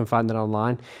obviously people can find that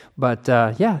online. But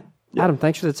Adam,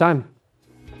 thanks for the time.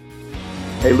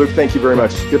 Hey, Luke, thank you very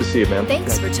much. Good to see you, man.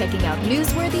 Thanks for checking out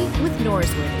Newsworthy with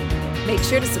Norsworthy. Make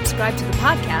sure to subscribe to the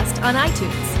podcast on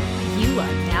iTunes. You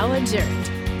are now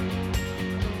adjourned.